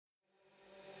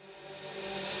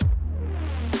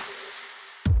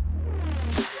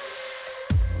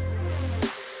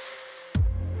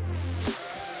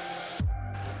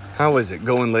How is it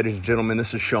going, ladies and gentlemen?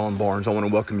 This is Sean Barnes. I want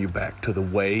to welcome you back to the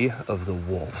Way of the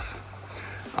Wolf.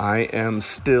 I am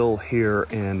still here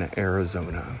in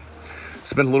Arizona.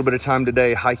 Spent a little bit of time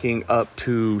today hiking up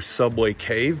to Subway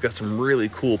Cave. Got some really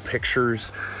cool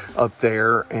pictures up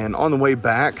there. And on the way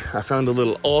back, I found a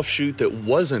little offshoot that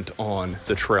wasn't on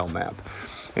the trail map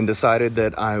and decided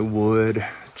that I would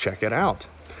check it out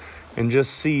and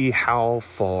just see how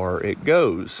far it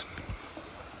goes.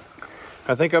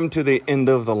 I think I'm to the end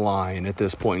of the line at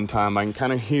this point in time. I can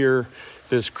kind of hear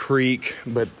this creek,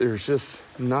 but there's just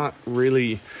not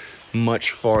really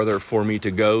much farther for me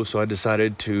to go. So I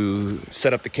decided to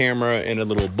set up the camera in a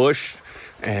little bush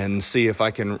and see if I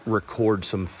can record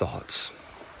some thoughts.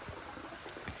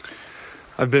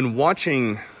 I've been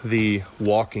watching The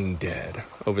Walking Dead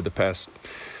over the past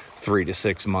 3 to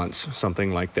 6 months,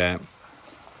 something like that.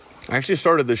 I actually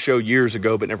started the show years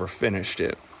ago, but never finished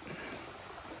it.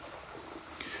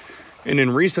 And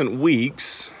in recent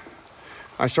weeks,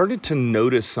 I started to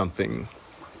notice something.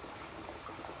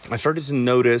 I started to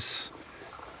notice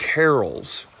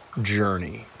Carol's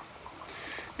journey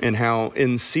and how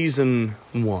in season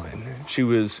 1, she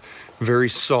was very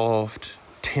soft,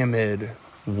 timid,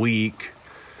 weak.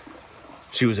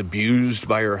 She was abused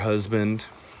by her husband.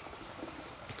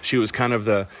 She was kind of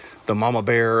the mama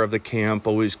bear of the camp,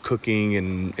 always cooking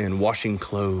and washing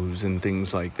clothes and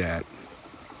things like that.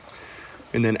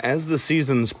 And then as the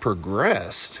seasons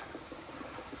progressed,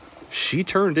 she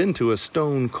turned into a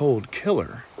stone cold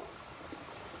killer.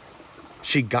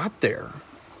 She got there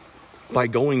by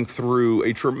going through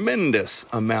a tremendous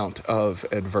amount of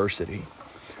adversity.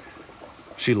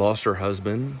 She lost her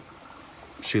husband.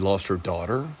 She lost her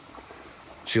daughter.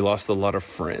 She lost a lot of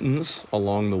friends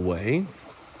along the way.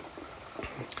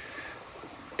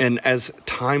 And as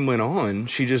time went on,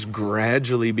 she just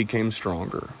gradually became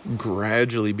stronger,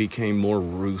 gradually became more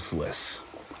ruthless.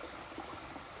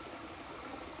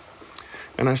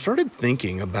 And I started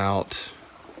thinking about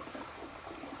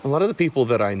a lot of the people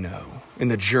that I know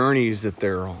and the journeys that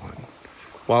they're on.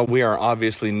 While we are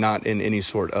obviously not in any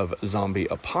sort of zombie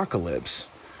apocalypse,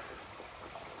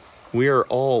 we are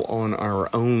all on our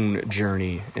own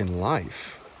journey in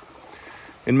life.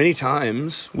 And many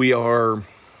times we are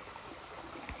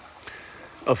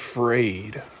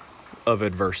afraid of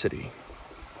adversity.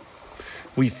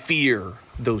 We fear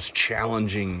those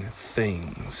challenging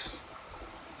things.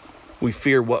 We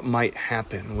fear what might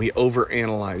happen. We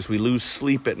overanalyze. We lose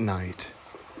sleep at night.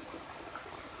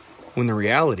 When the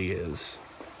reality is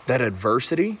that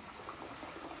adversity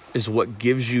is what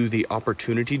gives you the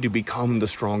opportunity to become the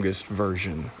strongest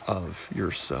version of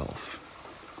yourself.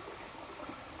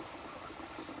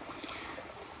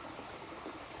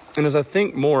 And as I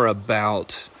think more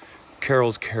about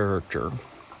Carol's character,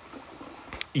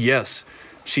 yes,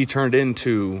 she turned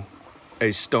into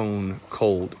a stone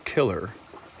cold killer,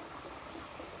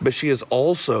 but she is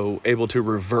also able to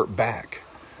revert back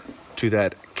to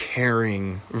that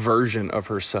caring version of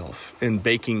herself in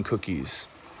baking cookies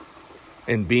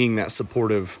and being that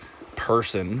supportive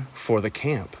person for the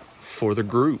camp, for the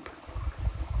group.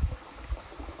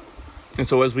 And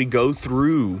so as we go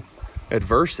through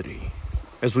adversity,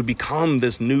 as we become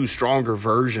this new, stronger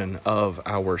version of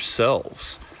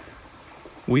ourselves,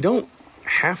 we don't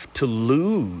have to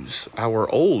lose our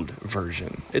old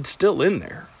version. It's still in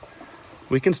there.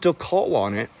 We can still call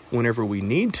on it whenever we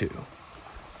need to.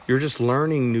 You're just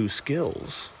learning new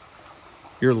skills.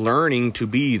 You're learning to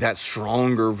be that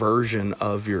stronger version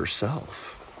of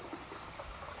yourself.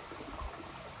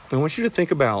 I want you to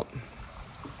think about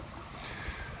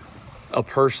a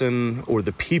person or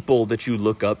the people that you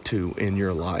look up to in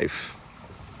your life.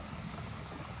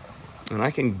 And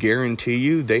I can guarantee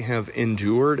you they have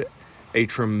endured a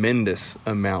tremendous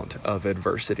amount of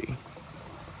adversity.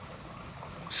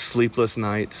 Sleepless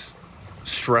nights,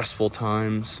 stressful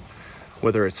times,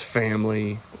 whether it's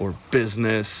family or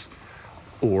business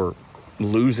or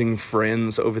losing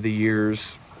friends over the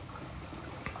years.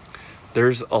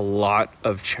 There's a lot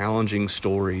of challenging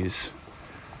stories.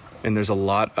 And there's a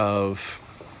lot of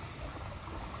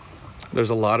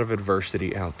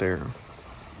adversity out there.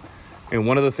 And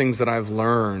one of the things that I've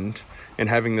learned in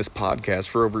having this podcast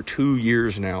for over 2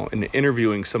 years now and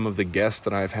interviewing some of the guests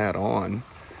that I've had on,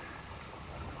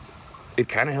 it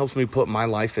kind of helps me put my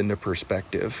life into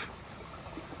perspective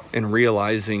and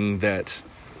realizing that,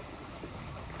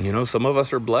 some of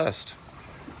us are blessed.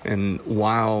 And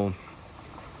while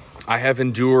I have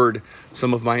endured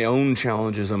some of my own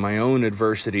challenges and my own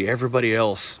adversity, everybody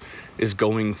else is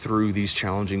going through these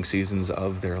challenging seasons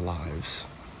of their lives.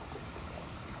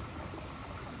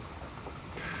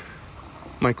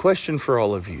 My question for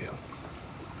all of you,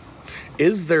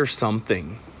 is there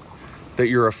something that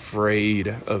you're afraid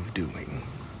of doing?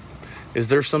 Is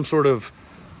there some sort of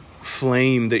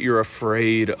flame that you're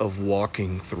afraid of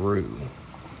walking through?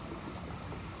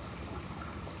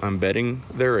 I'm betting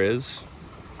there is.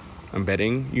 I'm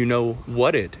betting you know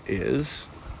what it is,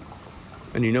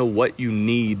 and you know what you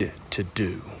need to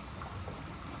do.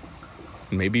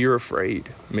 Maybe you're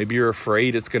afraid. Maybe you're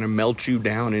afraid it's going to melt you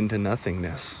down into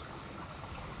nothingness.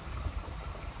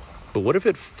 But what if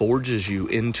it forges you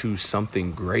into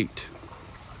something great?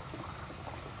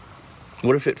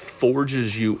 What if it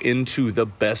forges you into the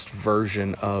best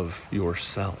version of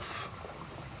yourself?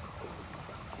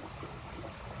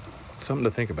 Something to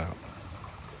think about.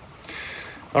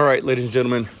 All right, ladies and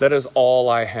gentlemen, that is all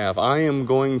I have. I am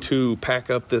going to pack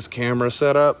up this camera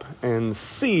setup and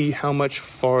see how much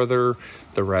farther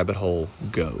the rabbit hole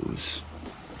goes.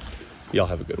 Y'all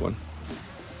have a good one.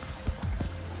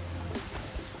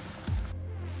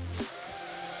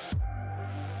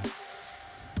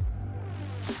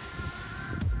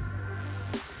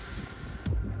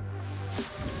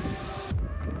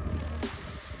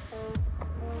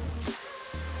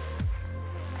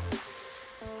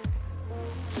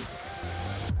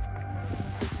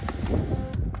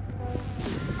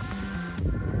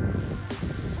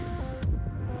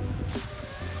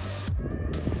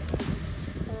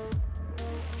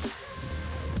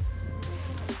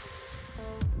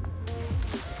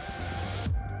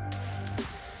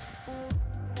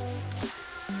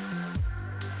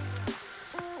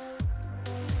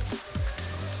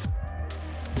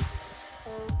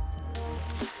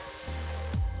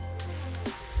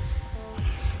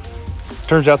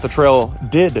 Turns out the trail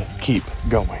did keep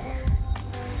going.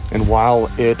 And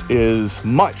while it is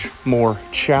much more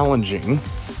challenging,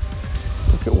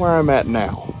 look at where I'm at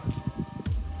now.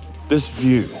 This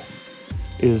view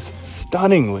is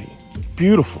stunningly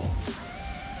beautiful.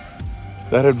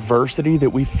 That adversity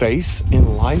that we face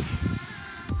in life,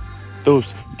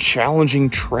 those challenging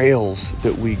trails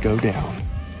that we go down,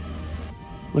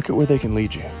 look at where they can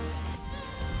lead you.